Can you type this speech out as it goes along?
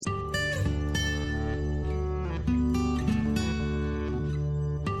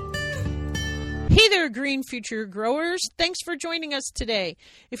there, Green Future Growers. Thanks for joining us today.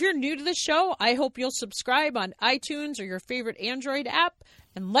 If you're new to the show, I hope you'll subscribe on iTunes or your favorite Android app,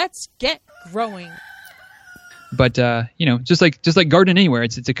 and let's get growing. But just like gardening anywhere,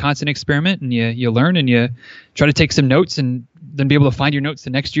 it's a constant experiment, and you learn and you try to take some notes and then be able to find your notes the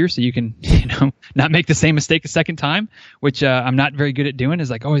next year so you can not make the same mistake a second time, which I'm not very good at doing. Is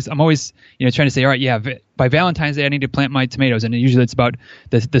like I'm always trying to say, all right, by Valentine's Day I need to plant my tomatoes, and usually it's about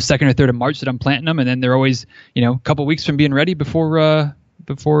the second or third of March that I'm planting them, and then they're always a couple weeks from being ready before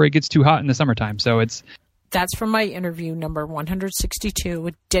it gets too hot in the summertime. So That's from my interview number 162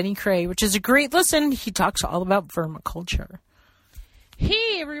 with Denny Cray, which is a great listen. He talks all about vermiculture.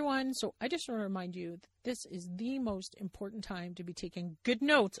 Hey, everyone. So I just want to remind you that this is the most important time to be taking good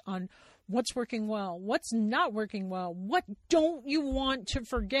notes on what's working well, what's not working well, what don't you want to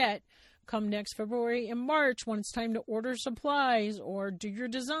forget come next February and March when it's time to order supplies or do your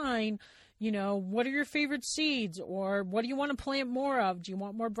design. What are your favorite seeds, or what do you want to plant more of? Do you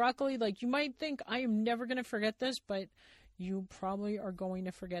want more broccoli? Like, you might think I am never going to forget this, but you probably are going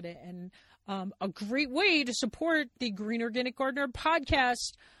to forget it. And a great way to support the Green Organic Gardener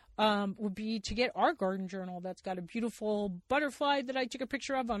podcast would be to get our garden journal. That's got a beautiful butterfly that I took a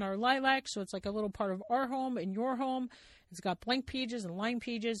picture of on our lilac. So it's like a little part of our home and your home. It's got blank pages and line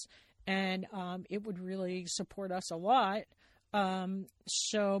pages, and it would really support us a lot.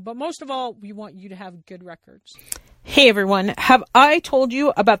 But most of all, we want you to have good records. Hey everyone, have I told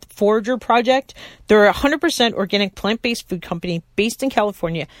you about the Forager Project? They're a 100% organic plant-based food company based in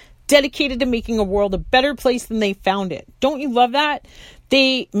California, dedicated to making a world a better place than they found it. Don't you love that?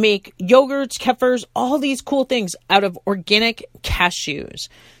 They make yogurts, kefirs, all these cool things out of organic cashews.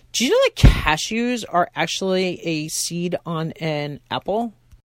 Do you know that cashews are actually a seed on an apple?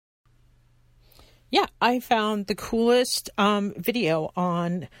 Yeah, I found the coolest video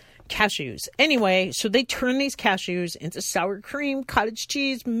on cashews. Anyway, so they turn these cashews into sour cream, cottage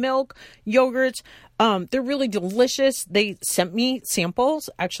cheese, milk, yogurts. They're really delicious. They sent me samples,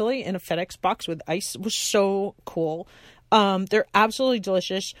 actually, in a FedEx box with ice. It was so cool. They're absolutely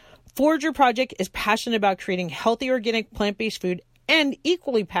delicious. Forager Project is passionate about creating healthy, organic, plant-based food and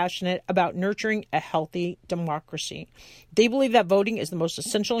equally passionate about nurturing a healthy democracy. They believe that voting is the most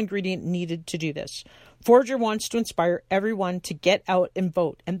essential ingredient needed to do this. Forager wants to inspire everyone to get out and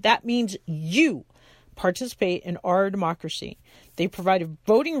vote, and that means you participate in our democracy. They provide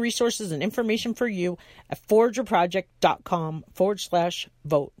voting resources and information for you at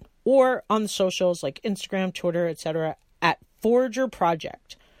foragerproject.com/vote or on the socials like Instagram, Twitter, etc. at Forager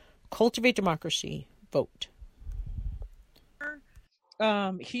Project. Cultivate democracy. Vote.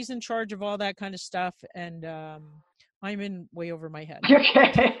 He's in charge of all that kind of stuff, and I'm in way over my head.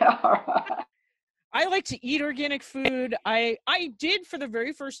 Okay, all right. I like to eat organic food. I did, for the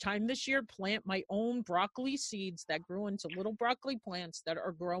very first time this year, plant my own broccoli seeds that grew into little broccoli plants that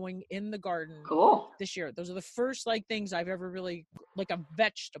are growing in the garden. Cool. This year. Those are the first things I've ever really, like a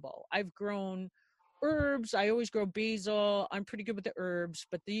vegetable. I've grown herbs. I always grow basil. I'm pretty good with the herbs,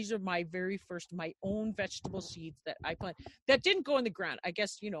 but these are my own vegetable seeds that I plant that didn't go in the ground. I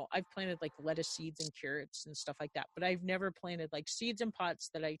guess, I've planted like lettuce seeds and carrots and stuff like that, but I've never planted like seeds in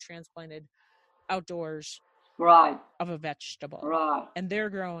pots that I transplanted outdoors of a vegetable. Right. And they're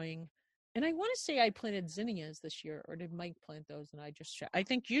growing. And I want to say I planted zinnias this year, or did Mike plant those? And I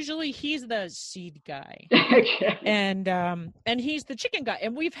think usually he's the seed guy. Okay. And he's the chicken guy.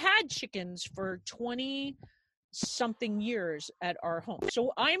 And we've had chickens for 20 something years at our home.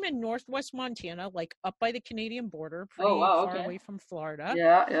 So I'm in Northwest Montana, like up by the Canadian border, pretty far away from Florida.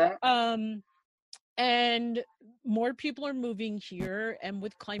 Yeah. And more people are moving here, and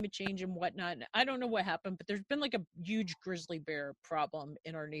with climate change and whatnot, I don't know what happened, but there's been like a huge grizzly bear problem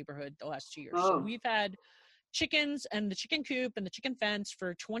in our neighborhood the last 2 years. So we've had chickens and the chicken coop and the chicken fence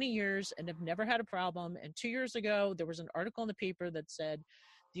for 20 years and have never had a problem. And 2 years ago, there was an article in the paper that said,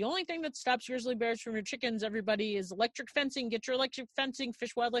 the only thing that stops grizzly bears from your chickens, everybody, is electric fencing. Get your electric fencing.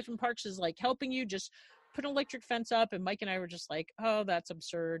 Fish, Wildlife, and Parks is like helping you. Just put an electric fence up. And Mike and I were just like, oh, that's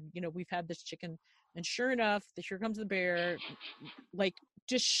absurd. We've had this chicken. And sure enough, here comes the bear, like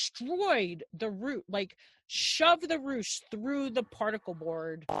destroyed the root, like shoved the roost through the particle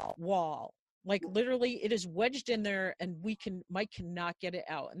board wall. Like literally it is wedged in there, and Mike cannot get it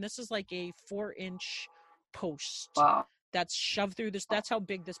out. And this is like a 4-inch post. Wow. That's shoved through this. That's how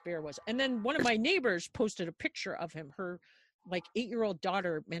big this bear was. And then one of my neighbors posted a picture of him. Her like 8-year-old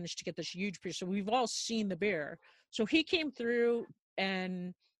daughter managed to get this huge picture. So we've all seen the bear. So he came through,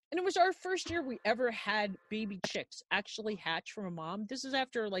 and it was our first year we ever had baby chicks actually hatch from a mom. This is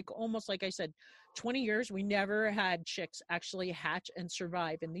after almost like I said, 20 years, we never had chicks actually hatch and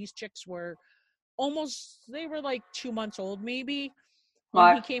survive. And these chicks were they were like 2 months old maybe when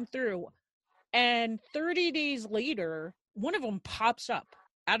Right. he came through. And 30 days later, one of them pops up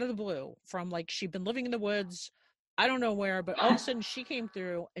out of the blue from like she'd been living in the woods, I don't know where, but all of a sudden she came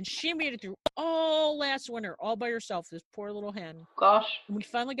through and she made it through all last winter all by herself, this poor little hen. Gosh. And we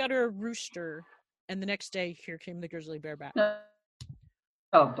finally got her a rooster, and the next day here came the grizzly bear back.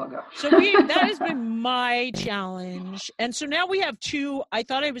 Oh, bugger. So that has been my challenge. And so now we have two. I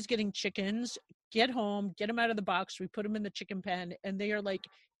thought I was getting chickens. Get home, get them out of the box. We put them in the chicken pen, and they are like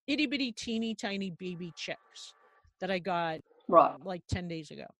itty bitty teeny tiny baby chicks that I got Right. like 10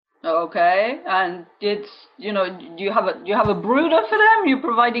 days ago. Okay. And it's, do you have a brooder for them? You're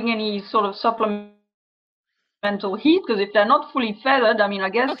providing any sort of supplemental heat? Because if they're not fully feathered, I mean, I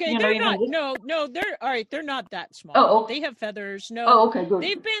guess, okay, they're not. No, they're all right. They're not that small. Oh, they have feathers. No. Oh, okay, good.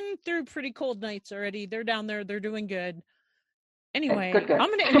 They've been through pretty cold nights already. They're down there. They're doing good. Anyway, good. I'm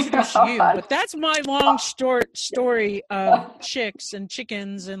going to introduce you, but that's my long story of chicks and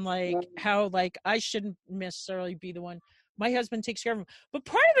chickens and like how like I shouldn't necessarily be the one. My husband takes care of them. But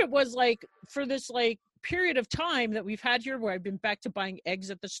part of it was like for this like period of time that we've had here where I've been back to buying eggs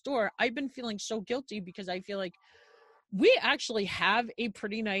at the store, I've been feeling so guilty because I feel like we actually have a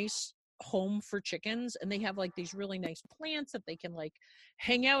pretty nice home for chickens, and they have like these really nice plants that they can like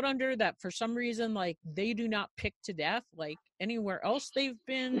hang out under that for some reason like they do not pick to death like anywhere else they've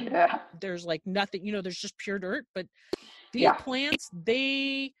been. There's like nothing, there's just pure dirt, but these plants,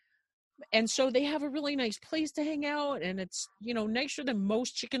 and so they have a really nice place to hang out, and it's nicer than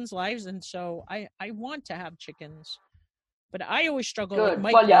most chickens' lives. And so I want to have chickens, but I always struggle. Good.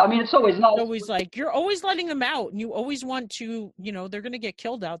 Like well, yeah, I mean, it's always nice. It's always like you're always letting them out, and you always want to, they're going to get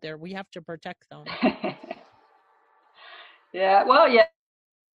killed out there. We have to protect them. Yeah. Well, yeah.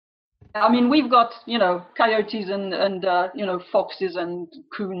 I mean, we've got coyotes and foxes and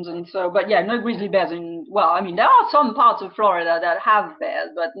coons and so, but yeah, no grizzly bears in. Well, I mean, there are some parts of Florida that have bears,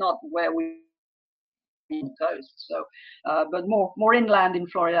 but not where we on the coast. So, but more inland in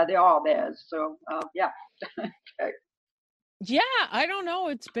Florida, there are bears. So, yeah. Okay. Yeah, I don't know.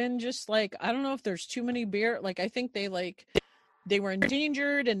 It's been just like, I don't know if there's too many bear. Like, I think they were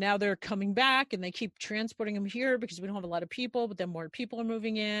endangered and now they're coming back and they keep transporting them here because we don't have a lot of people, but then more people are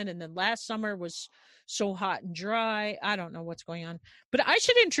moving in. And then last summer was so hot and dry. I don't know what's going on, but I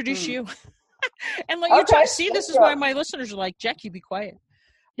should introduce you and let you talk. See, this is why my listeners are like, Jackie, be quiet.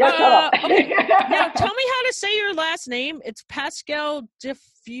 Okay. Now tell me how to say your last name. It's Pascal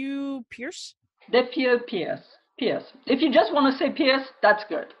Defieux-Pierce. Defieux-Pierce. Pierce. If you just want to say Pierce, that's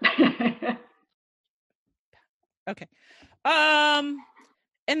good. Okay. And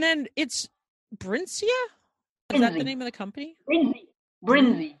then it's Brincia? Is that the name of the company?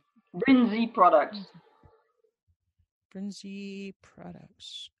 Brinzy Products. Brinzy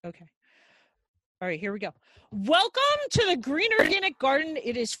Products. Okay. All right, here we go. Welcome to the Green Organic Garden.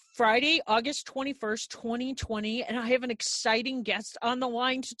 It is Friday, August 21st, 2020, and I have an exciting guest on the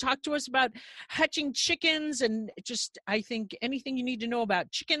line to talk to us about hatching chickens and just, I think, anything you need to know about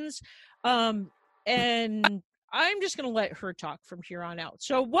chickens. And I'm just going to let her talk from here on out.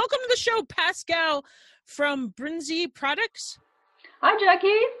 So welcome to the show, Pascal from Brinzy Products. Hi,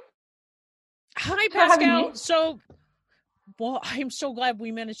 Jackie. Hi, Pascal. So... well, I'm so glad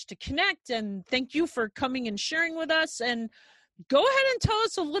we managed to connect, and thank you for coming and sharing with us. And go ahead and tell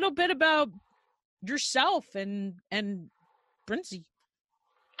us a little bit about yourself and Brinzy.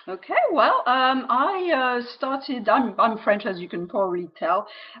 Okay, well, I started. I'm French, as you can probably tell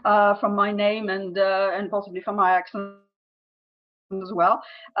from my name and possibly from my accent as well.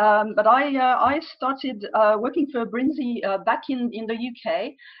 But I started working for Brinzy back in the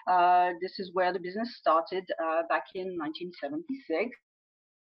UK. This is where the business started back in 1976.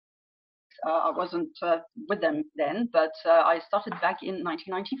 I wasn't with them then, but I started back in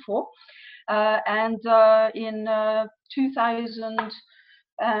 1994. And in 2000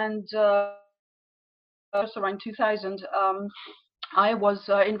 and just around 2000, I was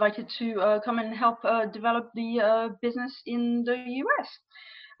invited to come and help develop the business in the US.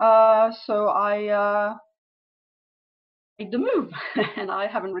 So I made the move, and I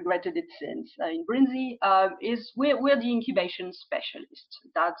haven't regretted it since. In Brinzy, we're the incubation specialist.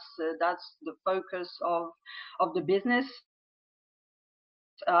 That's the focus of the business.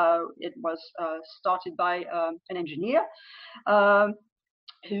 It was started by an engineer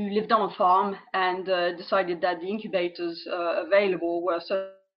who lived on a farm and decided that the incubators available were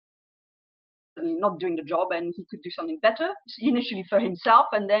certainly not doing the job and he could do something better, initially for himself,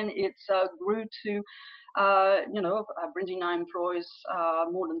 and then it grew to, Brinzy now employs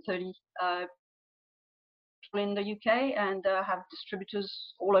more than 30 people in the UK and have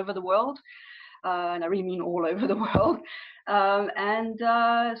distributors all over the world. and I really mean all over the world.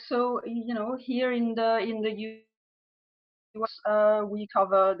 So here in the US, we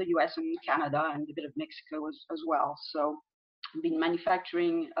cover the US and Canada and a bit of Mexico as well. So I've been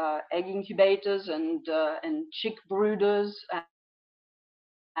manufacturing egg incubators and chick brooders and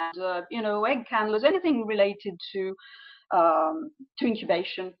egg candlers, anything related to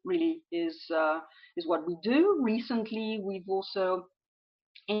incubation really is what we do. Recently, we've also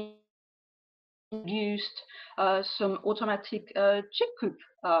introduced some automatic chick coop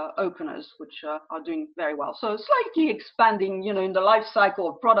openers, which are doing very well. So slightly expanding, in the life cycle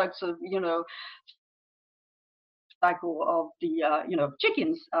of products of, cycle of the,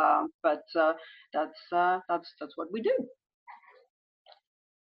 chickens. But that's what we do.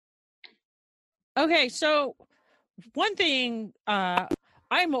 Okay, so one thing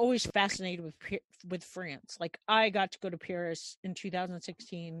I'm always fascinated with France. Like, I got to go to Paris in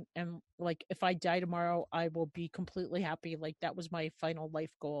 2016, and like, if I die tomorrow, I will be completely happy. Like, that was my final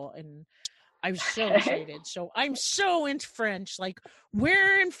life goal, and I was so excited. So I'm so into French. Like,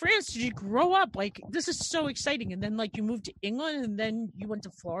 where in France did you grow up? Like, this is so exciting. And then, like, you moved to England, and then you went to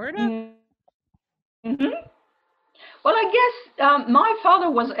Florida. Mm-hmm. Well, I guess my father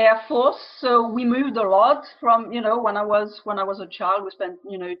was Air Force, so we moved a lot from, when I was a child. We spent,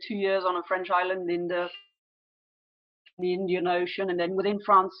 2 years on a French island in the Indian Ocean, and then within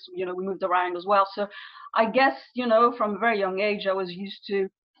France, we moved around as well. So I guess, from a very young age, I was used to,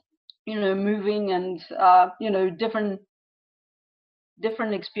 moving and, different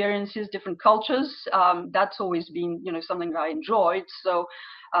experiences, different cultures. That's always been, something I enjoyed. So,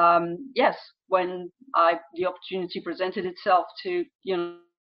 yes, when the opportunity presented itself to,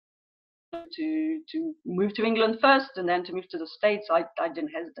 to move to England first and then to move to the States, I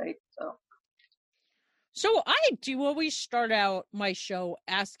didn't hesitate. So I do always start out my show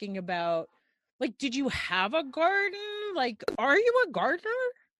asking about, like, did you have a garden? Like, are you a gardener?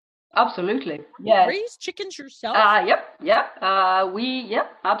 Absolutely. Yes. Raise chickens yourself? Yep.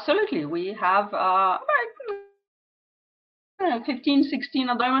 Absolutely. We have 15, 16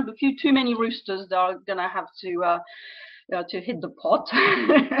 at the moment. A few too many roosters that are gonna have to hit the pot,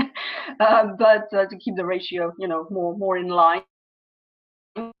 but to keep the ratio, more in line.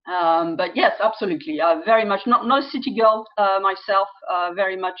 But yes, absolutely. Very much not a city girl myself.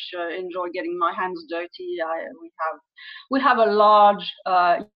 Very much enjoy getting my hands dirty. We have a large.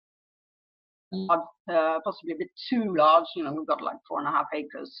 Possibly a bit too large. We've got like 4.5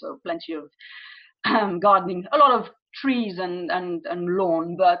 acres, so plenty of gardening, a lot of trees and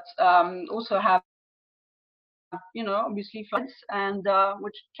lawn, but also have, obviously floods, and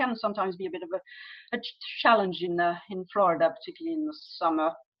which can sometimes be a bit of a challenge in Florida, particularly in the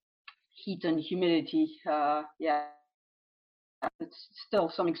summer, heat and humidity. It's still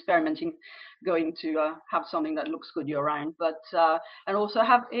some experimenting going to have something that looks good year round, but and also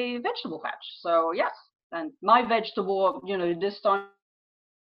have a vegetable patch. So yes, and my vegetable, this time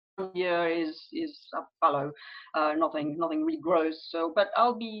of year is a fallow. Nothing really grows. So, but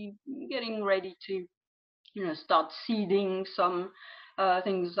I'll be getting ready to, start seeding some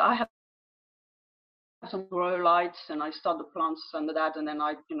things. I have some grow lights, and I start the plants under that, and then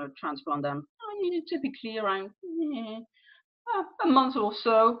I, transplant them. Typically around a month or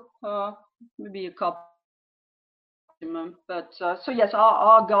so, maybe a couple. But so yes,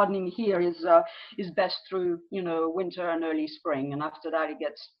 our gardening here is best through, winter and early spring, and after that it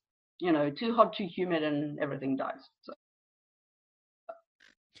gets, too hot, too humid, and everything dies.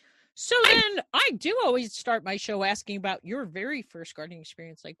 So then I do always start my show asking about your very first gardening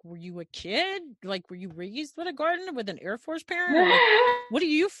experience. Like, were you a kid? Like, were you raised with a garden with an Air Force parent? Or, like, what do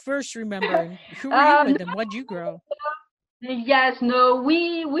you first remember? And who were you with, and what'd you grow? Yes, no,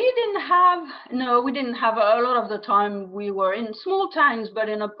 we didn't have a lot of the time. We were in small towns, but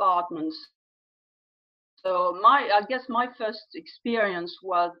in apartments. So I guess my first experience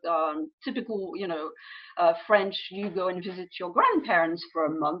was typical, French. You go and visit your grandparents for a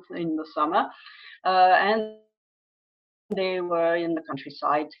month in the summer, and they were in the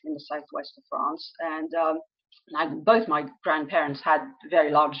countryside in the southwest of France, and both my grandparents had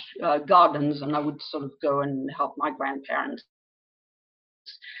very large gardens, and I would sort of go and help my grandparents.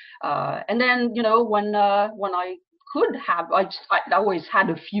 And then, when I could have, I always had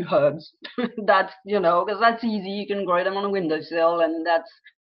a few herbs. That's, because that's easy. You can grow them on a windowsill, and that's,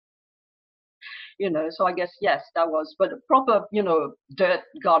 so I guess, yes, that was, but a proper, dirt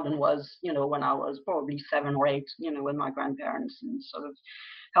garden was, when I was probably 7 or 8, with my grandparents, and sort of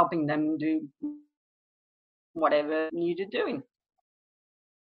helping them do whatever needed doing.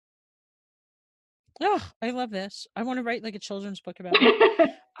 Oh, I love this. I want to write like a children's book about it.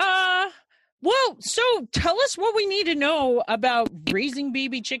 Well, so tell us what we need to know about raising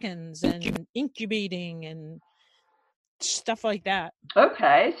baby chickens and incubating and stuff like that.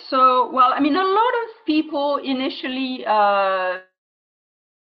 Okay, so, well, I mean, a lot of people initially,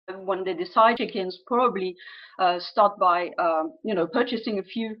 when they decide chickens, probably start by, purchasing a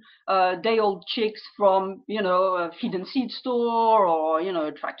few day-old chicks from, a feed and seed store or,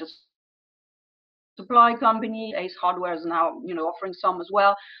 a tractor supply company. Ace Hardware is now, offering some as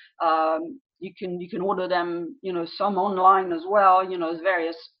well. You can order them, some online as well. There's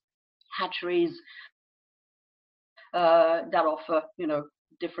various hatcheries that offer,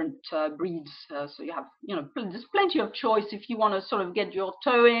 different breeds. So you have, there's plenty of choice if you want to sort of get your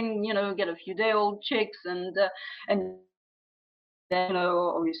toe in, get a few day-old chicks and then,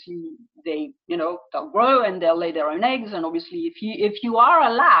 obviously they, they'll grow and they'll lay their own eggs. And obviously if you are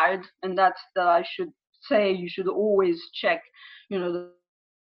allowed, and that's that I should say, you should always check, the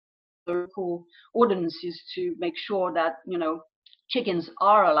local ordinances to make sure that, chickens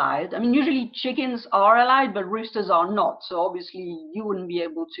are allowed. I mean, usually chickens are allowed, but roosters are not. So obviously you wouldn't be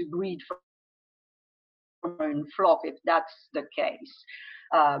able to breed from your own flock if that's the case.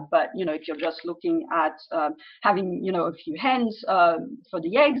 But, if you're just looking at having, a few hens for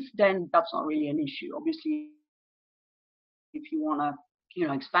the eggs, then that's not really an issue. Obviously, if you want to,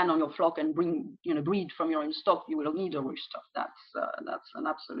 expand on your flock and bring, breed from your own stock, you will need a rooster. That's an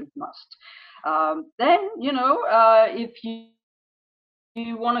absolute must. Then, if you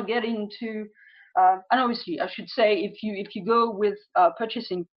want to get into, and obviously I should say, if you go with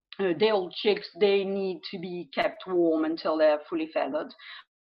purchasing day-old chicks, they need to be kept warm until they're fully feathered.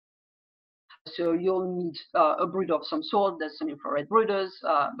 So you'll need a brooder of some sort. There's some infrared brooders,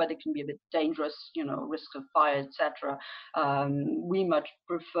 but it can be a bit dangerous, risk of fire, etc. We much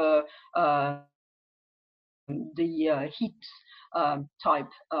prefer the heat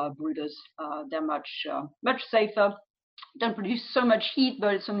type brooders. They're much safer. Don't produce so much heat,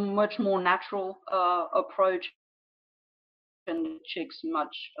 but it's a much more natural approach. And chicks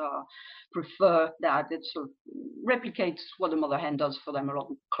much prefer that. It sort of replicates what the mother hen does for them a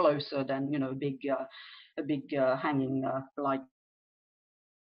lot closer than, a big hanging light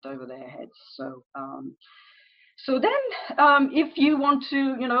over their heads. So then, if you want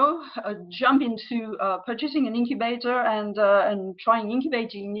to, jump into purchasing an incubator and trying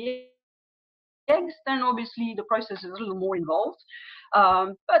incubating the eggs, then obviously the process is a little more involved.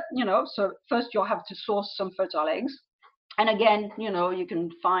 But so first you'll have to source some fertile eggs. And again, you can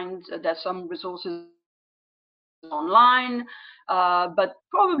find there's some resources online, but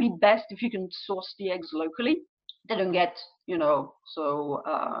probably best if you can source the eggs locally. They don't get, so,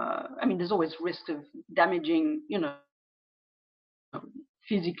 I mean, there's always risk of damaging,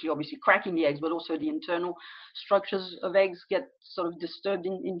 physically, obviously cracking the eggs, but also the internal structures of eggs get sort of disturbed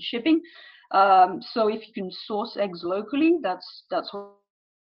in shipping. So if you can source eggs locally, that's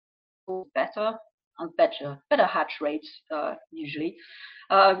better. Better hatch rates usually.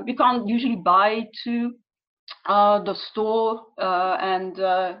 You can't usually buy to the store and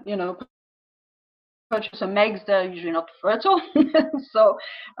purchase some eggs. They're usually not fertile, so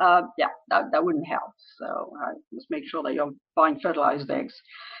yeah, that wouldn't help. So just make sure that you're buying fertilized eggs,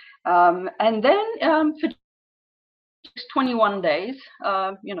 and then for 21 days,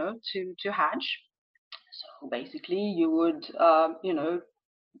 to hatch. So basically, you would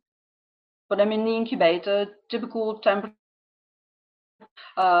put them in the incubator. Typical temperature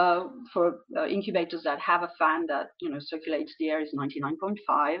for incubators that have a fan that circulates the air is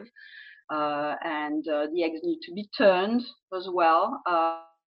 99.5, and the eggs need to be turned as well.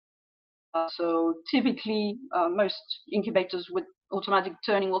 So typically, most incubators with automatic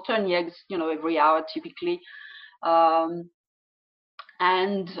turning will turn the eggs, every hour typically, and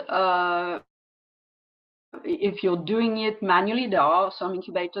if you're doing it manually, there are some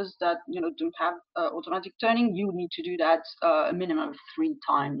incubators that don't have automatic turning. You need to do that a minimum of 3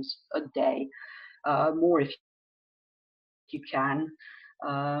 times a day, more if you can.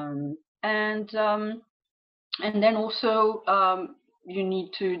 And then also you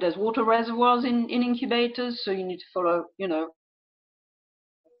need to. There's water reservoirs in incubators, so you need to follow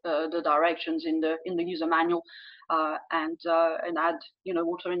the directions in the user manual and add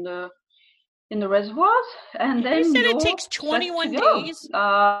water in the reservoirs. And then you said it takes 21 days.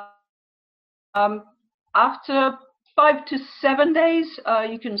 After 5 to 7 days,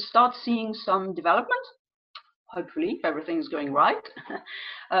 you can start seeing some development. Hopefully, if everything's going right,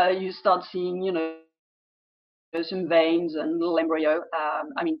 you start seeing, some veins and little embryo.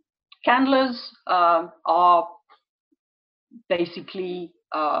 I mean, candlers are basically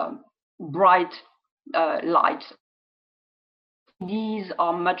bright light. These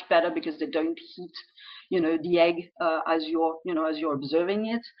are much better because they don't heat, the egg as you're observing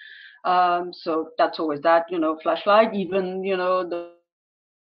it. So that's always that, flashlight. Even,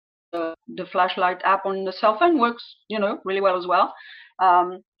 the flashlight app on the cell phone works, really well as well.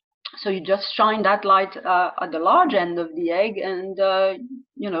 So you just shine that light at the large end of the egg, and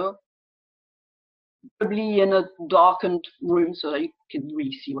probably in a darkened room so that you can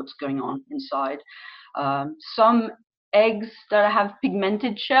really see what's going on inside. Some eggs that have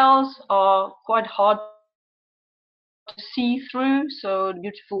pigmented shells are quite hard to see through, so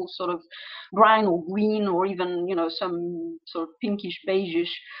beautiful sort of brown or green, or even some sort of pinkish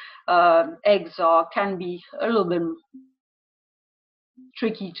beigeish eggs can be a little bit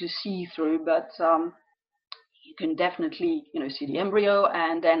tricky to see through, but you can definitely see the embryo,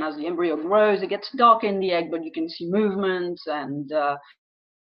 and then as the embryo grows it gets dark in the egg, but you can see movements, and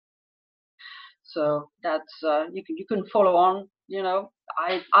so that's you can follow on.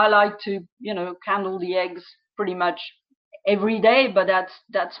 I like to candle the eggs pretty much every day, but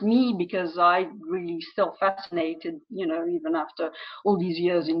that's me, because I really still fascinated even after all these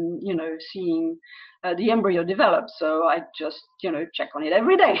years in seeing the embryo develop. So I just check on it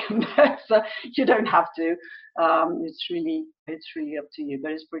every day. But you don't have to. It's really up to you,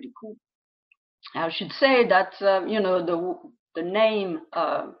 but it's pretty cool. I should say that the name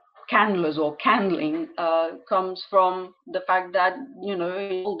candlers or candling comes from the fact that in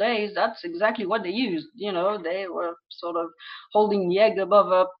old days that's exactly what they used. They were sort of holding the egg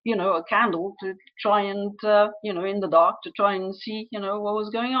above a candle to try and in the dark to try and see what was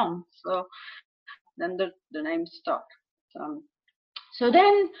going on. So then the name stuck. So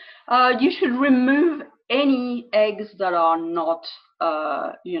then you should remove any eggs that are not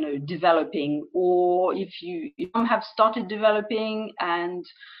developing, or if you have started developing and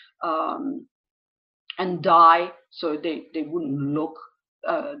die, so they wouldn't look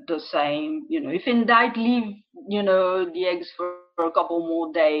the same. If in doubt, leave the eggs for a couple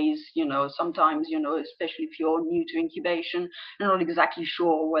more days. Sometimes especially if you're new to incubation, you're not exactly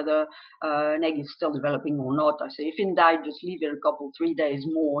sure whether an egg is still developing or not. I say if in doubt, just leave it a couple 3 days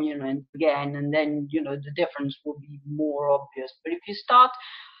more, and again, and then the difference will be more obvious. But if you start,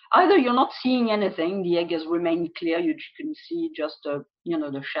 either you're not seeing anything, the egg has remained clear, you can see just the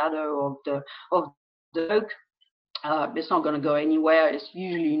shadow of the yolk. It's not going to go anywhere. It's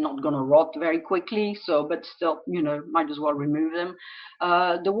usually not going to rot very quickly. So, but still, might as well remove them.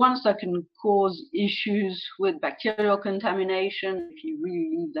 The ones that can cause issues with bacterial contamination, if you really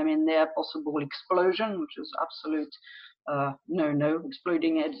leave them in there, possible explosion, which is absolute no.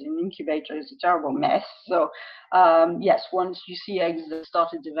 Exploding eggs in incubator is a terrible mess. So, yes, once you see eggs that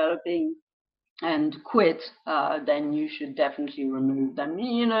started developing and quit, then you should definitely remove them.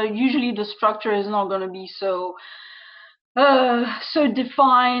 Usually the structure is not going to be so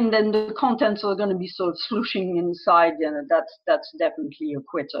defined, and the contents are going to be sort of slushing inside. That's definitely a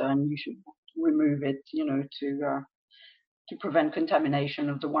quitter, and you should remove it, to prevent contamination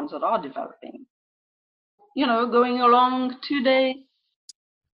of the ones that are developing. Going along 2 days.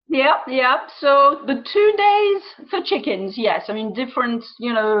 Yeah. So the 2 days for chickens, yes. I mean, different,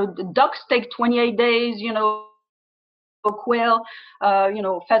 the ducks take 28 days, quail,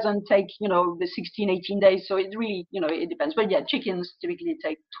 pheasant take, the 16, 18 days. So it really, it depends. But yeah, chickens typically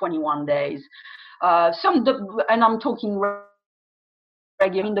take 21 days. And I'm talking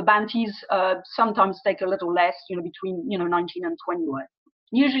regular. The banties sometimes take a little less, between, 19 and 21.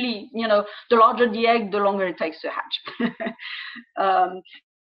 Usually, the larger the egg, the longer it takes to hatch.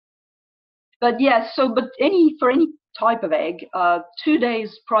 But yes, but for any type of egg, 2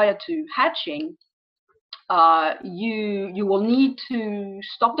 days prior to hatching, you will need to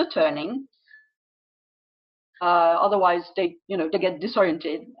stop the turning. Otherwise, they get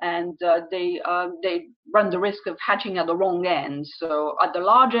disoriented, and they run the risk of hatching at the wrong end. So at the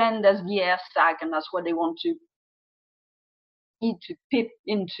large end, there's the air sac, and that's what they need to pip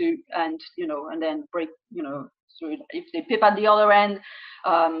into, and and then break. So if they pip at the other end,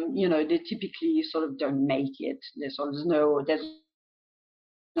 they typically sort of don't make it. There's no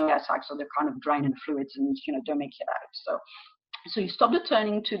air sac, so they're kind of draining fluids and don't make it out. So you stop the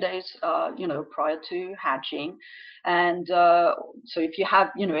turning 2 days, prior to hatching, and so if you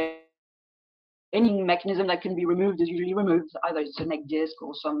have any mechanism that can be removed is usually removed. Either it's an egg disc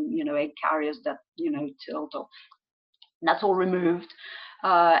or some egg carriers that tilt, or that's all removed,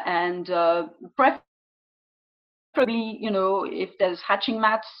 and preferably, if there's hatching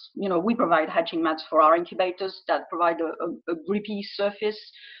mats, we provide hatching mats for our incubators that provide a grippy surface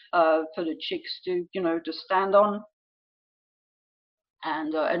for the chicks to stand on.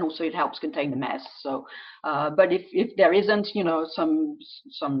 and also it helps contain the mess. So, but if there isn't, some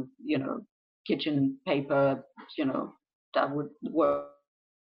kitchen paper, that would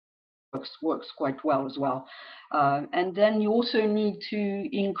works quite well as well. And then you also need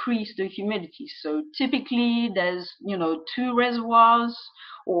to increase the humidity. So typically there's, 2 reservoirs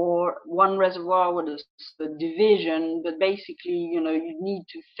or 1 reservoir with a division, but basically, you need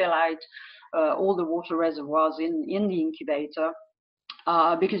to fill out all the water reservoirs in the incubator,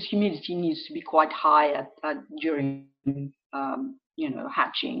 because humidity needs to be quite high during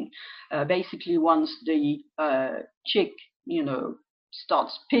hatching. Basically, once the chick,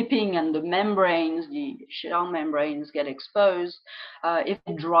 starts pipping and the shell membranes get exposed, if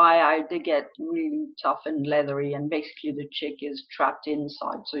they dry out, they get really tough and leathery, and basically the chick is trapped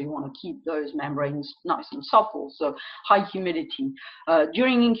inside. So you want to keep those membranes nice and supple. So high humidity.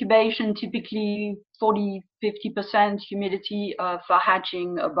 During incubation, typically 40-50% humidity, for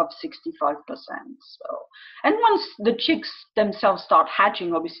hatching above 65%. So, and once the chicks themselves start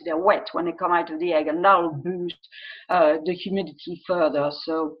hatching, obviously they're wet when they come out of the egg, and that'll boost the humidity further.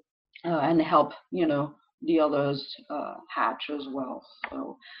 So, and help the others hatch as well.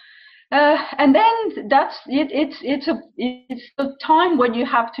 So. And then that's it. It's a time when you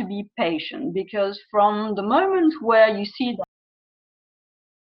have to be patient, because from the moment where you see that.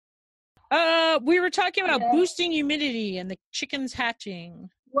 We were talking about boosting humidity and the chickens hatching.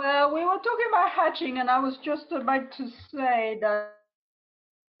 Well, we were talking about hatching, and I was just about to say that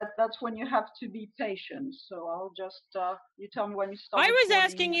that's when you have to be patient. So I'll just, you tell me when you start. I was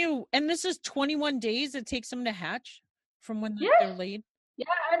asking you, and this is 21 days it takes them to hatch from when they're laid? Yeah,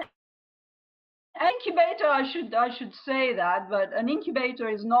 and incubator, I should say that, but an incubator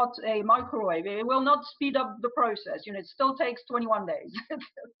is not a microwave. It will not speed up the process. It still takes 21 days.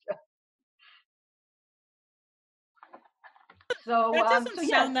 So that doesn't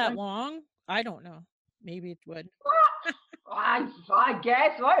sound that long. I don't know. Maybe it would. I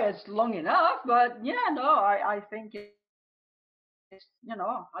guess it's long enough, but I think it's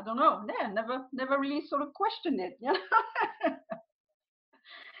I don't know. Yeah, never really sort of questioned it.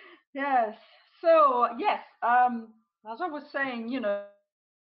 Yes. So yes, as I was saying,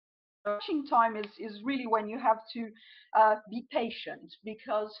 hatching time is really when you have to be patient,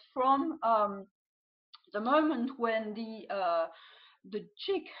 because from the moment when the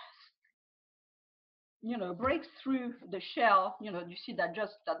chick breaks through the shell, you see that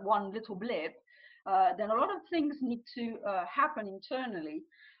just that one little blip, then a lot of things need to happen internally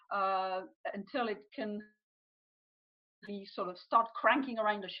until it can be sort of start cranking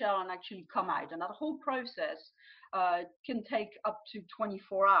around the shell and actually come out. And that whole process can take up to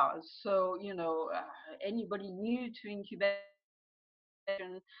 24 hours. So anybody new to incubation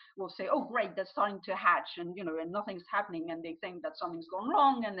will say, oh great, they're starting to hatch, and and nothing's happening, and they think that something's gone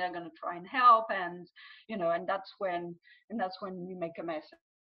wrong, and they're going to try and help, and and that's when you make a mess,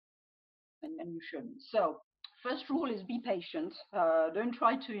 and you shouldn't. So first rule is be patient. Don't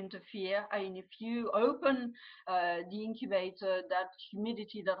try to interfere. I mean, if you open the incubator, that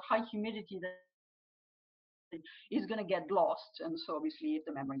high humidity that is going to get lost, and so obviously if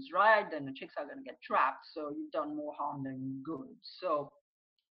the membrane's dry, then the chicks are going to get trapped, so you've done more harm than good. So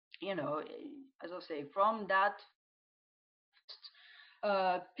as I say, from that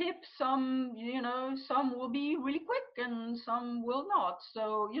pip, some will be really quick and some will not.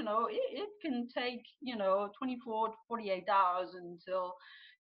 So it can take 24 to 48 hours until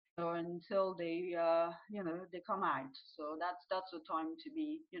they they come out. So that's the time to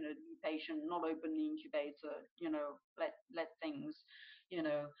be to be patient, not open the incubator, let things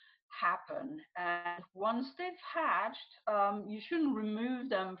happen. And once they've hatched, you shouldn't remove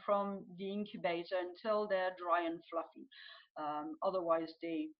them from the incubator until they're dry and fluffy. Otherwise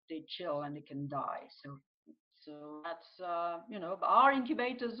they chill and they can die. So that's but our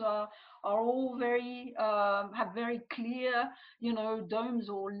incubators are all very have very clear domes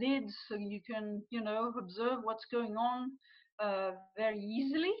or lids, so you can observe what's going on very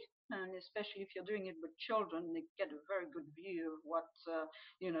easily. And especially if you're doing it with children, they get a very good view of what's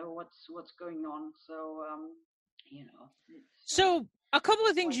going on. So so a couple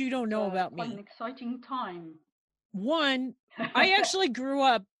of things you don't know about me. Quite an exciting time. One, I actually grew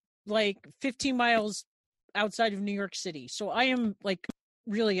up like 15 miles outside of New York City, so I am like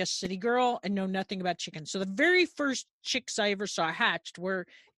really a city girl and know nothing about chickens. So the very first chicks I ever saw hatched were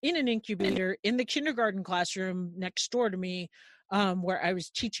in an incubator in the kindergarten classroom next door to me, where I was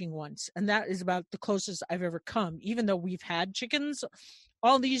teaching once. And that is about the closest I've ever come, even though we've had chickens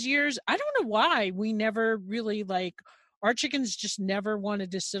all these years. I don't know why we never really our chickens just never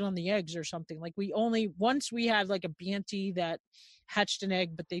wanted to sit on the eggs or something. Like once we had like a Banty that hatched an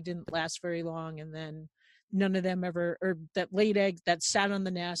egg, but they didn't last very long. And then none of them ever, or that laid egg that sat on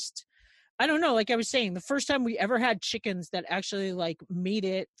the nest. I don't know. Like I was saying, the first time we ever had chickens that actually like made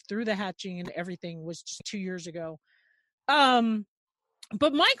it through the hatching and everything was just 2 years ago.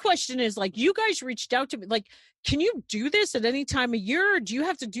 But my question is, like, you guys reached out to me, like, can you do this at any time of year? Or do you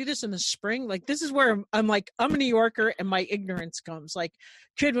have to do this in the spring? Like, this is where I'm like, I'm a New Yorker and my ignorance comes. Like,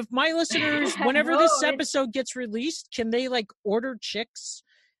 with my listeners, whenever this episode gets released, can they like order chicks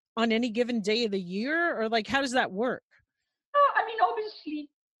on any given day of the year? Or like, how does that work? I mean, obviously,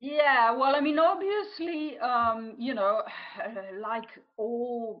 yeah. Well, I mean, obviously, like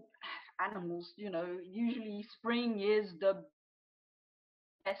all animals, usually spring is the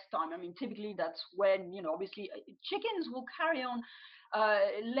best time. I mean, typically that's when, obviously chickens will carry on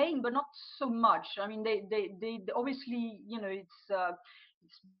laying, but not so much. I mean, they obviously,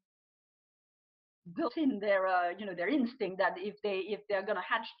 it's built in their, their instinct that if they're going to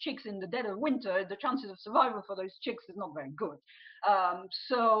hatch chicks in the dead of winter, the chances of survival for those chicks is not very good.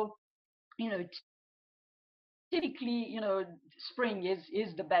 So, typically, spring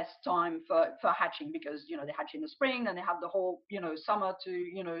is the best time for hatching because, they hatch in the spring and they have the whole, summer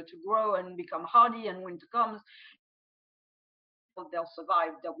to grow and become hardy, and winter comes, they'll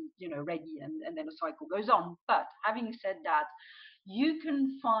survive, they'll be, ready, and then the cycle goes on. But having said that, you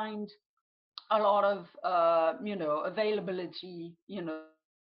can find a lot of, availability,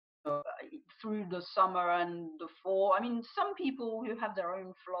 through the summer and the fall. I mean, some people who have their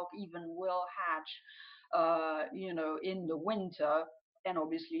own flock even will hatch, in the winter, and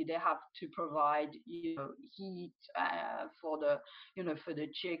obviously they have to provide, heat for the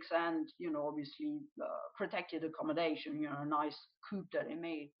chicks, and obviously protected accommodation, a nice coop that they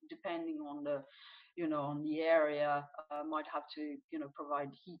may, depending on the on the area, might have to provide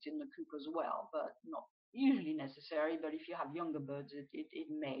heat in the coop as well, but not usually necessary. But if you have younger birds, it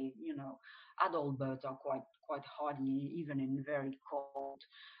may, adult birds are quite hardy even in very cold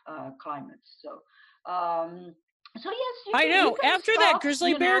climates. So yes, I know. After that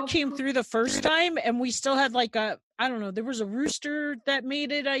grizzly bear came through the first time, and we still had like I don't know, there was a rooster that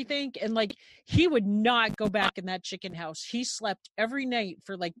made it, I think, and like he would not go back in that chicken house. He slept every night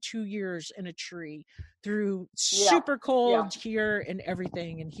for like 2 years in a tree through super cold here and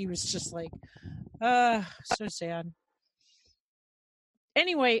everything, and he was just like, so sad.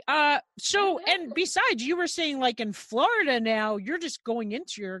 Anyway, so, and besides, you were saying like in Florida now, you're just going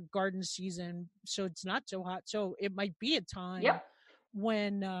into your garden season, so it's not so hot. So it might be a time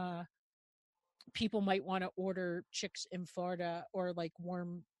when people might want to order chicks in Florida or like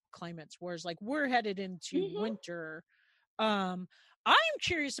warm climates, whereas like we're headed into winter. I'm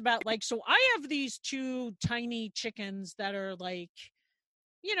curious about like, so I have these 2 tiny chickens that are like,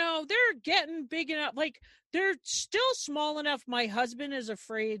 they're getting big enough. Like they're still small enough. My husband is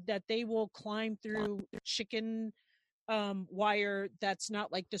afraid that they will climb through chicken wire that's not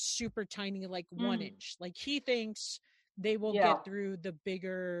like the super tiny, like 1 inch. Like he thinks they will get through the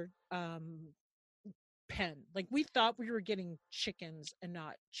bigger pen. Like we thought we were getting chickens and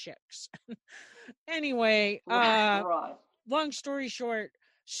not chicks. Anyway, long story short,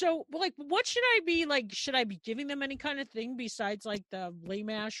 so like what should I be like? Should I be giving them any kind of thing besides like the lay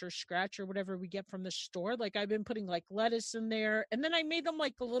mash or scratch or whatever we get from the store? Like I've been putting like lettuce in there, and then I made them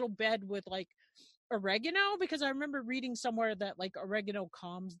like a little bed with like oregano, because I remember reading somewhere that like oregano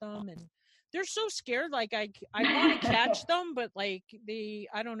calms them, and they're so scared. Like I want to catch them, but like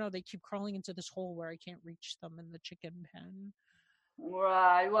I don't know, they keep crawling into this hole where I can't reach them in the chicken pen.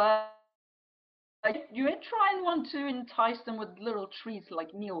 Right. Well, you try and want to entice them with little treats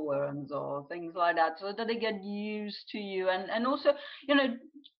like mealworms or things like that, so that they get used to you, and also,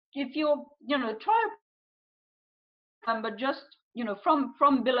 if you're, try, but just,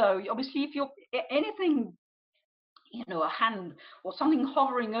 from below. Obviously, if you're anything, a hand or something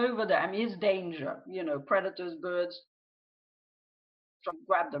hovering over them is danger. Predators, birds,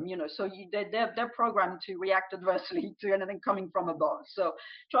 grab them, so they're programmed to react adversely to anything coming from above. So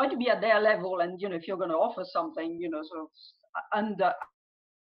try to be at their level, and if you're going to offer something, sort of under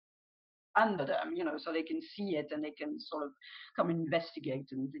them, so they can see it and they can sort of come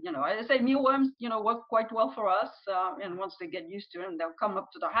investigate. And I say mealworms, work quite well for us, and once they get used to it, they'll come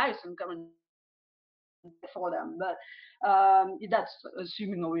up to the house and come and for them. But that's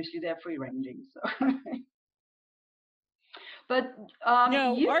assuming obviously they're free ranging. So. But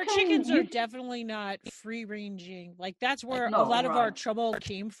no, our chickens are definitely not free ranging. Like that's where a lot of our trouble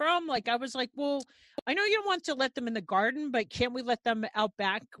came from. Like I was like, well, I know you don't want to let them in the garden, but can't we let them out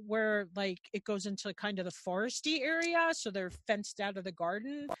back where like it goes into kind of the foresty area, so they're fenced out of the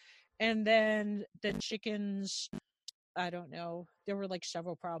garden? And then the chickens I don't know. There were like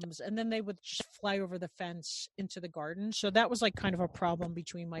several problems. And then they would just fly over the fence into the garden. So that was like kind of a problem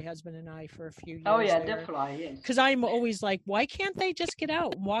between my husband and I for a few years. Oh yeah, there. definitely. Yes. Because I'm always like, why can't they just get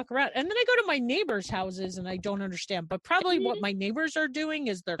out and walk around? And then I go to my neighbors' houses and I don't understand. But probably what my neighbors are doing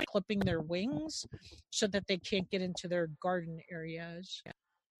is they're clipping their wings so that they can't get into their garden areas.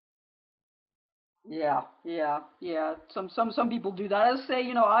 Yeah. Some people do that. I say,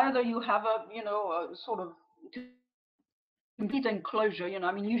 either you have a sort of complete enclosure,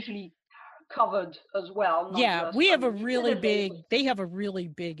 I mean, usually covered as well. Yeah, we have a really big, they have a really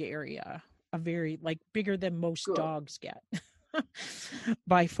big area, a very, like, bigger than most dogs get.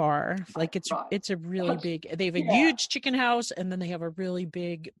 By far. Like, it's a really big, they have a huge chicken house, and then they have a really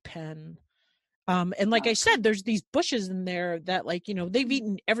big pen. And like I said, there's these bushes in there that, like, they've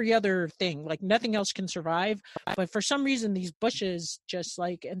eaten every other thing, like nothing else can survive. But for some reason, these bushes just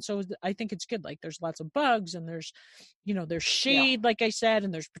like, and so I think it's good. Like there's lots of bugs and there's shade, like I said,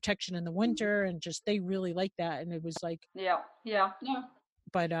 and there's protection in the winter, and just, they really like that. And it was like, yeah.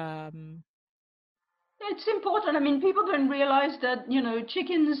 But, it's important. I mean, people don't realize that,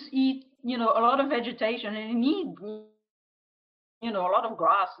 chickens eat, a lot of vegetation, and they need, a lot of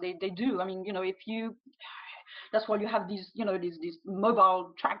grass. They do. I mean, that's why you have these, these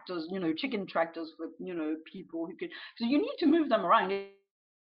mobile tractors, chicken tractors for, people who could, so you need to move them around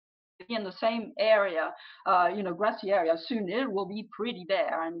in the same area, grassy area. Soon it will be pretty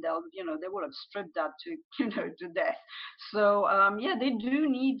bare, and they'll, they will have stripped that to, to death. So, yeah, they do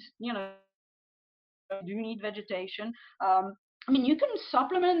need, vegetation. I mean, you can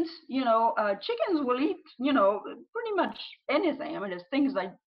supplement, chickens will eat, pretty much anything. I mean, there's things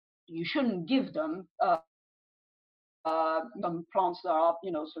that you shouldn't give them, some plants that are,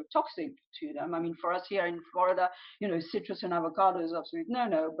 so toxic to them. I mean, for us here in Florida, citrus and avocado is absolute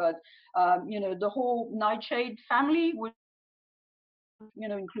no-no, but, the whole nightshade family would,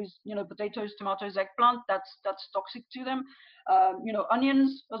 includes, potatoes, tomatoes, eggplant, that's toxic to them.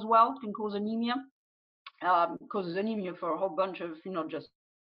 Onions as well can cause anemia. Causes anemia for a whole bunch of, not just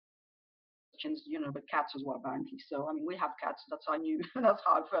chickens, but cats as well, apparently. So, I mean, we have cats. That's how I knew. That's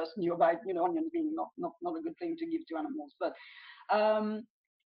how I first knew about, onions being not a good thing to give to animals. But,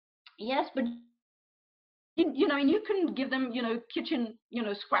 yes, but and you can give them, kitchen,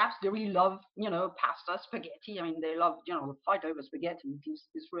 scraps. They really love, pasta, spaghetti. I mean, they love, the fight over spaghetti.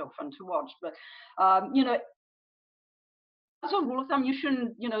 It's real fun to watch. But, as a rule of thumb, you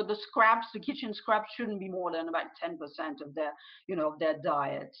shouldn't, the scraps, the kitchen scraps shouldn't be more than about 10% of their, of their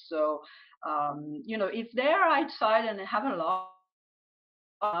diet. So, if they're outside and they have a lot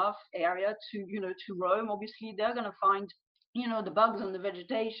enough area to, to roam, obviously they're going to find, the bugs and the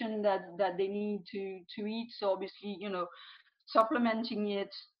vegetation that they need to eat. So obviously, supplementing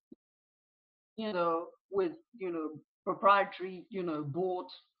it, with, proprietary, bought,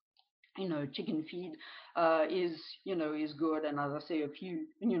 chicken feed is good. And as I say, a few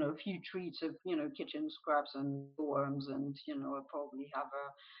treats of, kitchen scraps and worms, and, probably have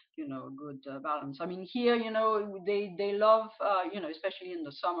a, a good balance. I mean, here, they love, especially in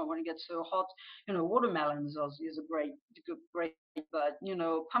the summer when it gets so hot, watermelons is a great, but,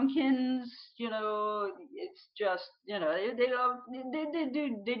 pumpkins, it's just, they love,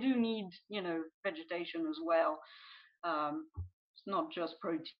 they do need, vegetation as well. It's not just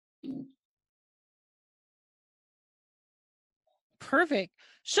protein. Perfect.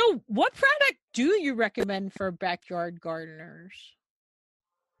 So, what product do you recommend for backyard gardeners?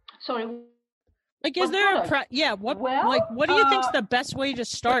 Sorry. Like, is there what do you think's the best way to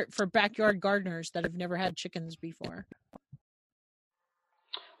start for backyard gardeners that have never had chickens before?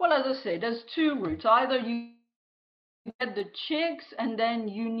 Well, as I say, there's two routes. Either you get the chicks, and then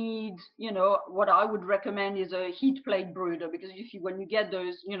you need, what I would recommend is a heat plate brooder, because when you get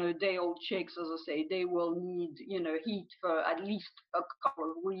those, day-old chicks, as I say, they will need, heat for at least a couple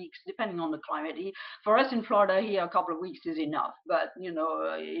of weeks, depending on the climate. For us in Florida here, a couple of weeks is enough, but, in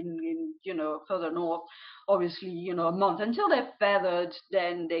further north, obviously, a month until they're feathered,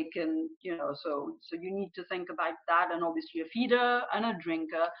 then they can, so you need to think about that, and obviously a feeder and a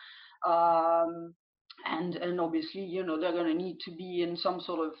drinker. And obviously, they're going to need to be in some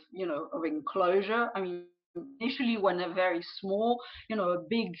sort of, of enclosure. I mean, initially when they're very small, a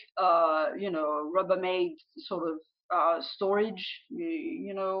big, Rubbermaid sort of storage,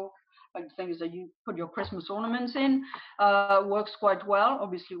 like things that you put your Christmas ornaments in, works quite well.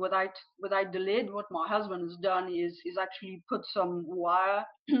 Obviously, without the lid, what my husband has done is actually put some wire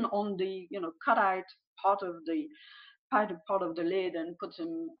on the, cut out part of the lid, and put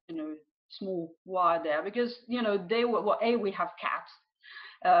some, small wire there, because we have cats,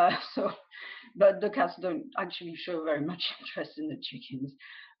 But the cats don't actually show very much interest in the chickens.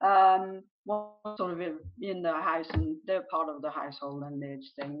 Well, sort of in the house and they're part of the household and they're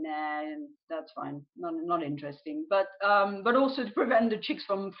just saying, nah, and that's fine, not interesting. But also to prevent the chicks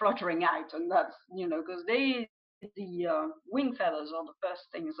from fluttering out, and that's, because the wing feathers are the first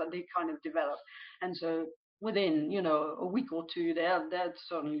things that they kind of develop, and so within a week or two they're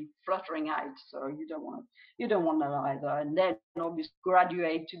certainly fluttering out, so you don't want that either. And then obviously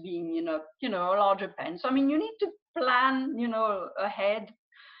graduate to being a larger pen. So I mean, you need to plan ahead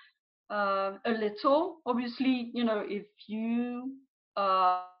a little. Obviously, if you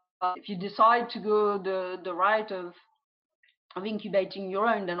decide to go the route of incubating your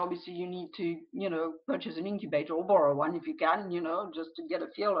own, then obviously you need to purchase an incubator or borrow one if you can, just to get a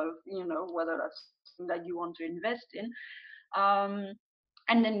feel of whether that's something that you want to invest in,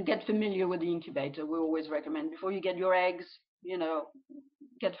 and then get familiar with the incubator. We always recommend before you get your eggs,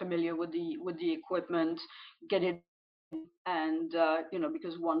 get familiar with the equipment, get it. And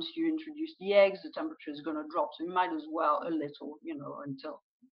because once you introduce the eggs, the temperature is going to drop, so you might as well a little until.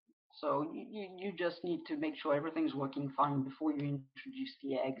 So you just need to make sure everything's working fine before you introduce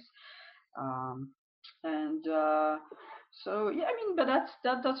the eggs. So yeah, I mean, but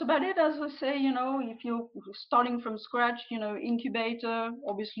that's about it. As I say, if you're starting from scratch, incubator,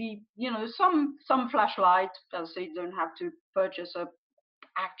 obviously, some flashlight. As I say, you don't have to purchase a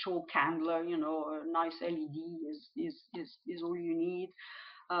actual candler, a nice LED is all you need.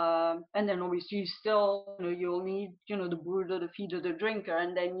 And then obviously still, you'll need, the brooder, the feeder, the drinker,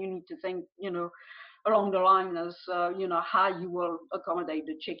 and then you need to think, along the line as, how you will accommodate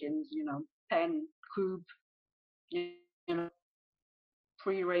the chickens, pen, coop,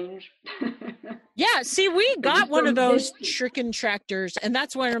 free range. Yeah, see, we got one of those chicken tractors, and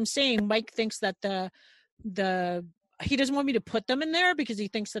that's why I'm saying Mike thinks that he doesn't want me to put them in there because he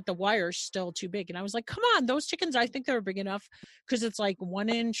thinks that the wire's still too big. And I was like, come on, those chickens, I think they were big enough because it's like 1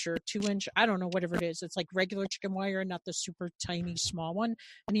 inch or 2 inch. I don't know, whatever it is. It's like regular chicken wire, not the super tiny small one.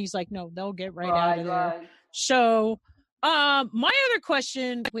 And he's like, no, they'll get right out of there. Right. So my other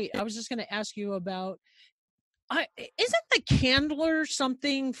question, I was just going to ask you about, isn't the candler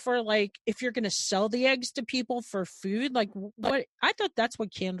something for like if you're going to sell the eggs to people for food? Like what? I thought that's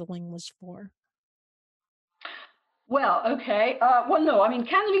what candling was for. Well, okay. Well, no. I mean,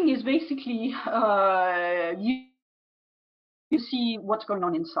 candling is basically you see what's going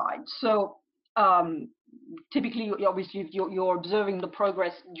on inside. So typically, obviously, you're observing the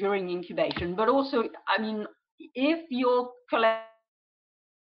progress during incubation, but also, I mean, if you're collecting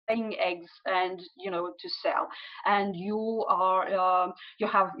eggs and to sell, and you are you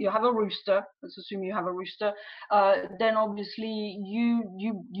have a rooster. Let's assume you have a rooster. Then obviously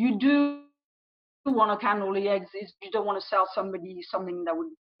you do want to candle the eggs. Is you don't want to sell somebody something that would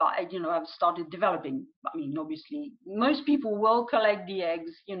have started developing. I mean, obviously most people will collect the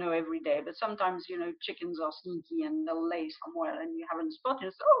eggs every day, but sometimes chickens are sneaky and they'll lay somewhere and you haven't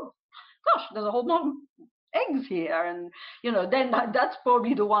spotted. So, oh gosh, there's a whole lot of eggs here, and then that's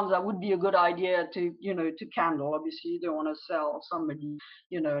probably the ones that would be a good idea to to candle. Obviously you don't want to sell somebody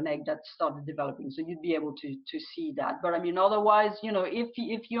an egg that started developing, so you'd be able to see that. But I mean, otherwise,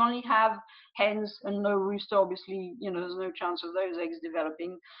 if you only have hens and no rooster, obviously there's no chance of those eggs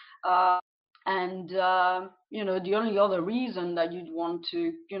developing. And the only other reason that you'd want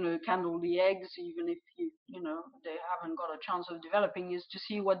to candle the eggs, even if they haven't got a chance of developing, is to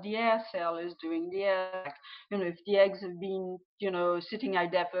see what the air cell is doing. The air, if the eggs have been sitting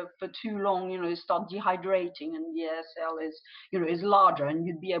out there for too long, they start dehydrating, and the air cell is larger, and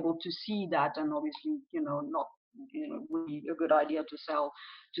you'd be able to see that. And obviously not would be a good idea to sell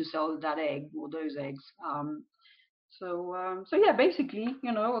that egg or those eggs. So yeah, basically,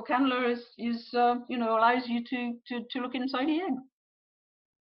 a candler is allows you to look inside the egg.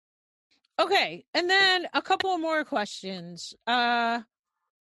 Okay, and then a couple more questions. Like,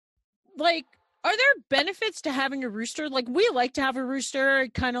 are there benefits to having a rooster? Like, we like to have a rooster,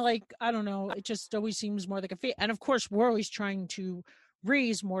 kind of like, I don't know, it just always seems more like a fit. And of course, we're always trying to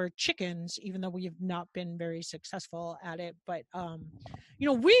raise more chickens, even though we have not been very successful at it. But,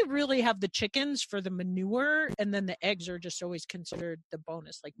 we really have the chickens for the manure, and then the eggs are just always considered the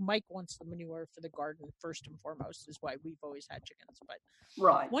bonus. Like Mike wants the manure for the garden first and foremost, is why we've always had chickens. But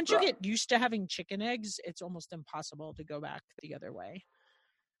once you get used to having chicken eggs, it's almost impossible to go back the other way.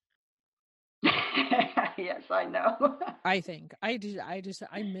 Yes, I know. I think I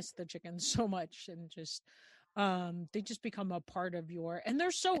miss the chickens so much, and just they just become a part of and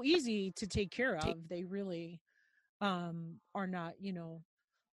they're so easy to take care of. They really are not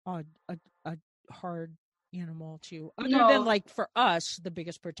a hard animal too. Other No. than like for us, the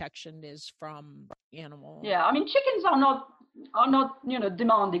biggest protection is from animal. Yeah, I mean, chickens are not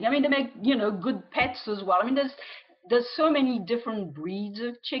demanding. I mean, they make good pets as well. I mean, there's so many different breeds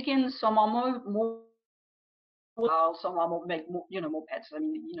of chickens. Some are more well, some are make more pets. I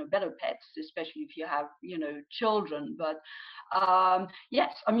mean, better pets, especially if you have children. But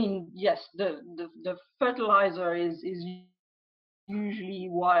yes, I mean, yes, the fertilizer is usually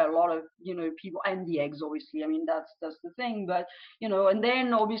why a lot of people, and the eggs, obviously. I mean, that's the thing. But and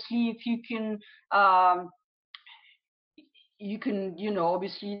then obviously if you can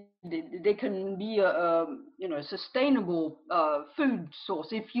obviously they can be a sustainable food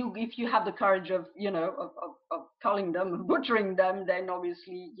source if you have the courage of of culling them, butchering them. Then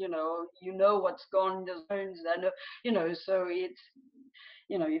obviously what's gone in the bones, and so it's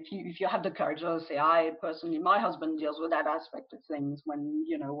if you have the courage. As I say, I personally, my husband deals with that aspect of things when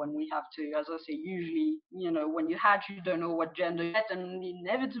when we have to, as I say, usually when you hatch, you don't know what gender yet, and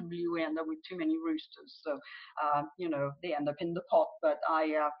inevitably we end up with too many roosters. So they end up in the pot. But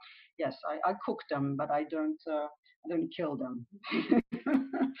yes, I cook them, but I don't kill them.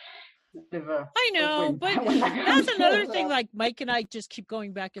 I know, but that's another thing. Like Mike and I just keep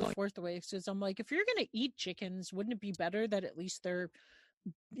going back and forth the way, because I'm like, if you're going to eat chickens, wouldn't it be better that at least they're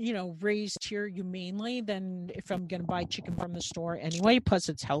raised here humanely than if I'm going to buy chicken from the store anyway? Plus,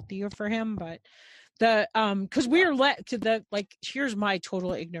 it's healthier for him. But because we're let to the, like, here's my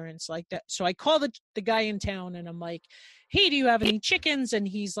total ignorance, like that. So I call the guy in town and I'm like, hey, do you have any chickens? And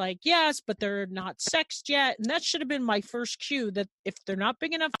he's like, yes, but they're not sexed yet. And that should have been my first cue, that if they're not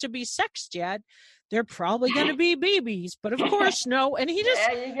big enough to be sexed yet, they're probably going to be babies. But of course, no. And he just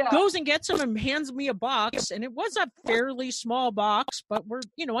goes and gets them and hands me a box. And it was a fairly small box, but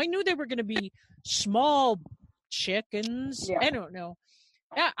I knew they were going to be small chickens. Yeah. I don't know.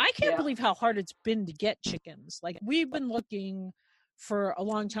 I can't believe how hard it's been to get chickens. Like, we've been looking for a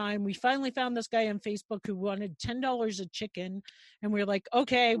long time. We finally found this guy on Facebook who wanted $10 a chicken. And we were like,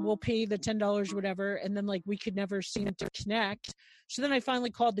 okay, we'll pay the $10, whatever. And then, like, we could never seem to connect. So then I finally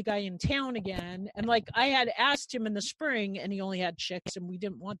called the guy in town again. And, like, I had asked him in the spring, and he only had chicks, and we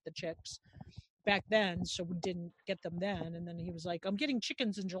didn't want the chicks back then. So we didn't get them then. And then he was like, I'm getting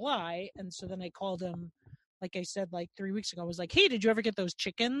chickens in July. And so then I called him, like I said, like 3 weeks ago. I was like, hey, did you ever get those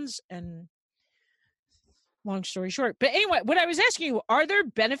chickens? And long story short. But anyway, what I was asking you, are there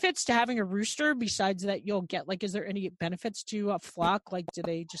benefits to having a rooster besides that you'll get? Like, is there any benefits to a flock? Like, do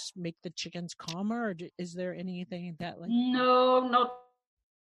they just make the chickens calmer? Or is there anything that, like... No,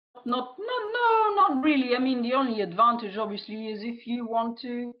 not really. I mean, the only advantage, obviously, is if you want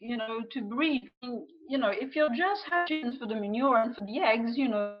to, to breed. If you're just hatching for the manure and for the eggs,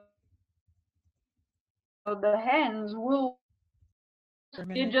 the hens will.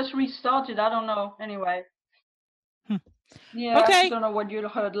 It just restarted. I don't know. Anyway. Yeah. Okay. I don't know what you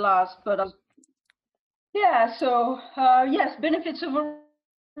heard last, but yeah. So yes, benefits of a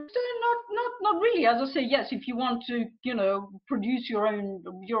not really. As I say, yes, if you want to, produce your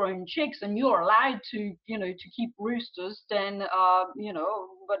own chicks, and you're allowed to, to keep roosters, then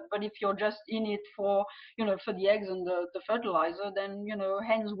but if you're just in it for, for the eggs and the fertilizer, then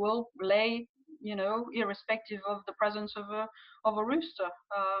hens will lay, irrespective of the presence of a rooster.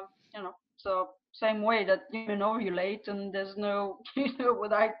 So same way that ovulate, and there's no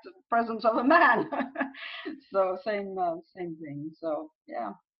without the presence of a man. So same thing. So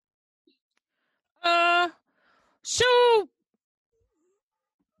yeah.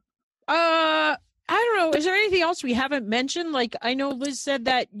 I don't know. Is there anything else we haven't mentioned? Like, I know Liz said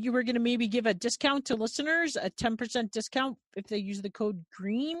that you were going to maybe give a discount to listeners, a 10% discount if they use the code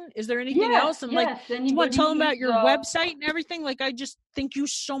GREEN. Is there anything else? And like, do you want to tell them about your website and everything? Like, I just thank you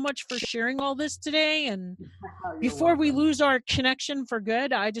so much for sharing all this today. And before we lose our connection for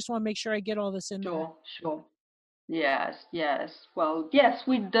good, I just want to make sure I get all this in there. Sure. Yes. Well, yes,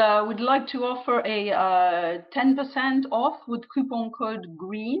 we'd like to offer a 10% off with coupon code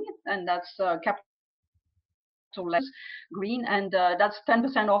GREEN, and that's capital letters GREEN, and that's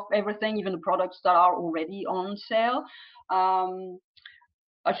 10% off everything, even the products that are already on sale.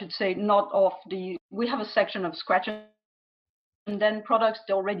 I should say not off we have a section of scratch and then products.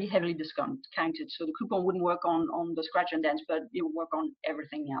 They're already heavily discounted, so the coupon wouldn't work on the scratch and dents, but it will work on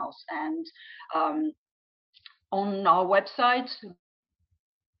everything else. And on our website,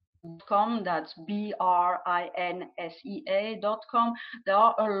 that's BRINSEA.com. There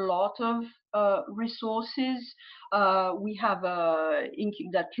are a lot of resources. We have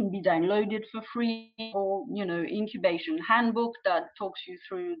that can be downloaded for free, or incubation handbook that talks you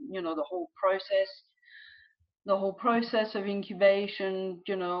through the whole process. the whole process of incubation,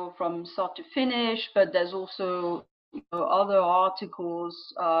 from start to finish. But there's also other articles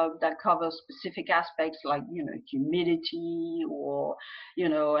that cover specific aspects like humidity, or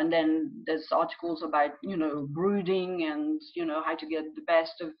and then there's articles about brooding and how to get the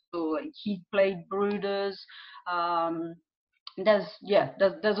best of like heat plate brooders. There's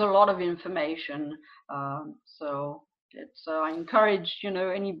a lot of information. So it's I encourage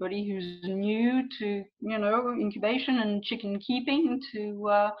anybody who's new to incubation and chicken keeping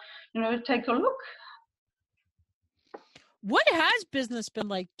to take a look. What has business been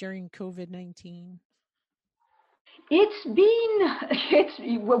like during COVID-19? We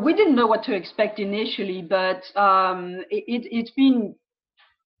didn't know what to expect initially, but it's been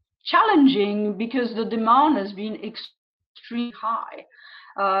challenging because the demand has been extremely high.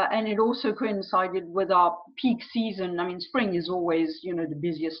 And it also coincided with our peak season. I mean, spring is always, the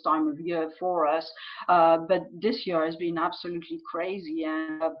busiest time of year for us. But this year has been absolutely crazy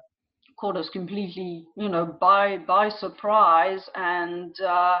and caught us completely, by surprise. And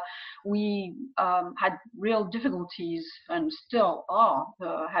we had real difficulties and still are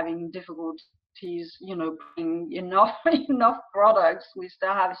having difficulties, putting enough products. We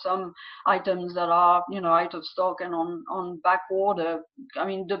still have some items that are out of stock and on back order. I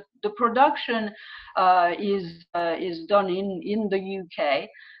mean, the production is done in the UK,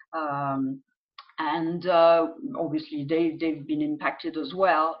 and obviously they've been impacted as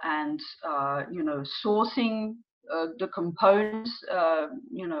well, and sourcing the components,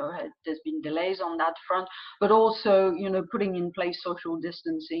 there's been delays on that front, but also, putting in place social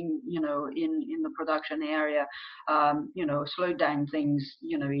distancing, in the production area, slowed down things,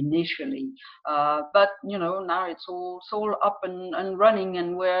 initially. But, now it's all up and running,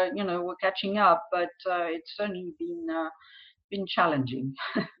 and we're catching up, but it's certainly been challenging.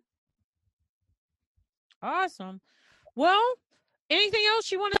 Awesome. Well, anything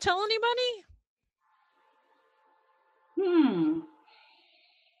else you want to tell anybody? No,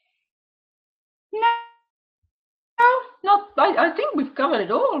 I think we've covered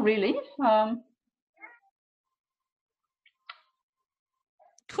it all, really.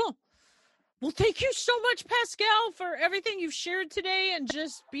 Cool. Well, thank you so much, Pascale, for everything you've shared today and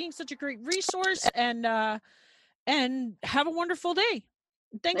just being such a great resource. And have a wonderful day.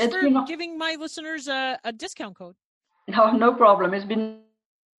 Thanks for giving my listeners a discount code. No problem. It's been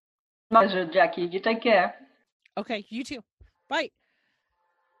a pleasure, Jackie. You take care. Okay, you too. Bye.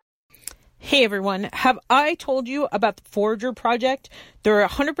 Hey everyone, have I told you about the Forager Project? They're a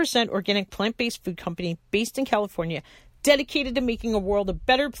 100% organic plant-based food company based in California, dedicated to making a world a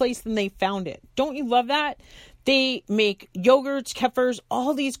better place than they found it. Don't you love that? They make yogurts, kefirs,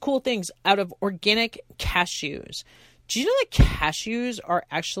 all these cool things out of organic cashews. Do you know that cashews are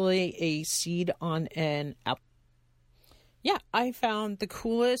actually a seed on an apple? Yeah, I found the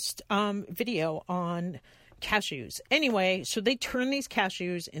coolest video on cashews. Anyway, so they turn these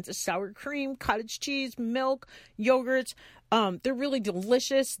cashews into sour cream, cottage cheese, milk, yogurts. They're really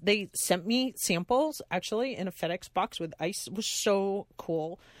delicious. They sent me samples actually in a FedEx box with ice. It was so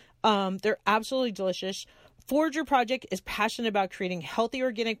cool. They're absolutely delicious. Forager Project is passionate about creating healthy,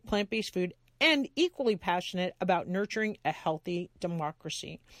 organic, plant-based food and equally passionate about nurturing a healthy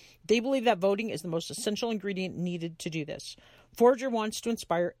democracy. They believe that voting is the most essential ingredient needed to do this. Forager wants to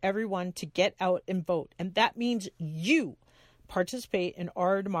inspire everyone to get out and vote, and that means you participate in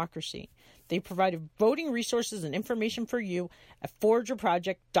our democracy. They provide voting resources and information for you at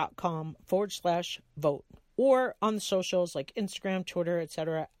foragerproject.com/vote or on the socials like Instagram, Twitter,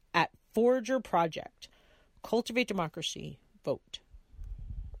 etc. at Forager Project. Cultivate democracy. Vote.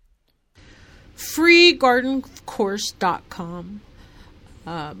 freegardencourse.com.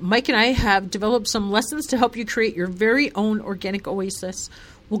 Mike and I have developed some lessons to help you create your very own organic oasis.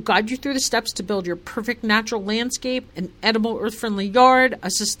 We'll guide you through the steps to build your perfect natural landscape, an edible earth-friendly yard,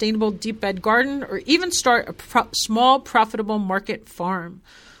 a sustainable deep bed garden, or even start a small profitable market farm.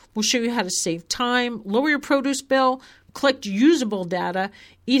 We'll show you how to save time, lower your produce bill, collect usable data,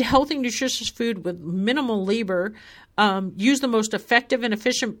 eat healthy, nutritious food with minimal labor, use the most effective and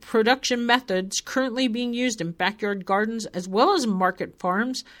efficient production methods currently being used in backyard gardens as well as market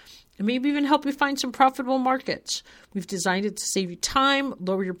farms, and maybe even help you find some profitable markets. We've designed it to save you time,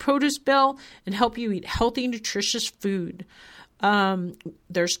 lower your produce bill, and help you eat healthy, nutritious food.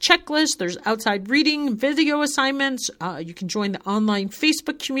 There's checklists, there's outside reading, video assignments. You can join the online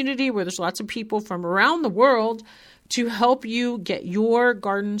Facebook community where there's lots of people from around the world to help you get your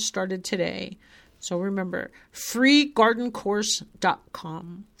garden started today. So remember,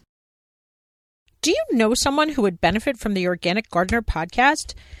 freegardencourse.com. Do you know someone who would benefit from the Organic Gardener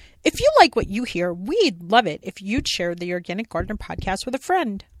podcast? If you like what you hear, we'd love it if you'd share the Organic Gardener podcast with a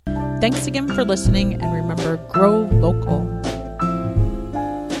friend. Thanks again for listening, and remember, grow local.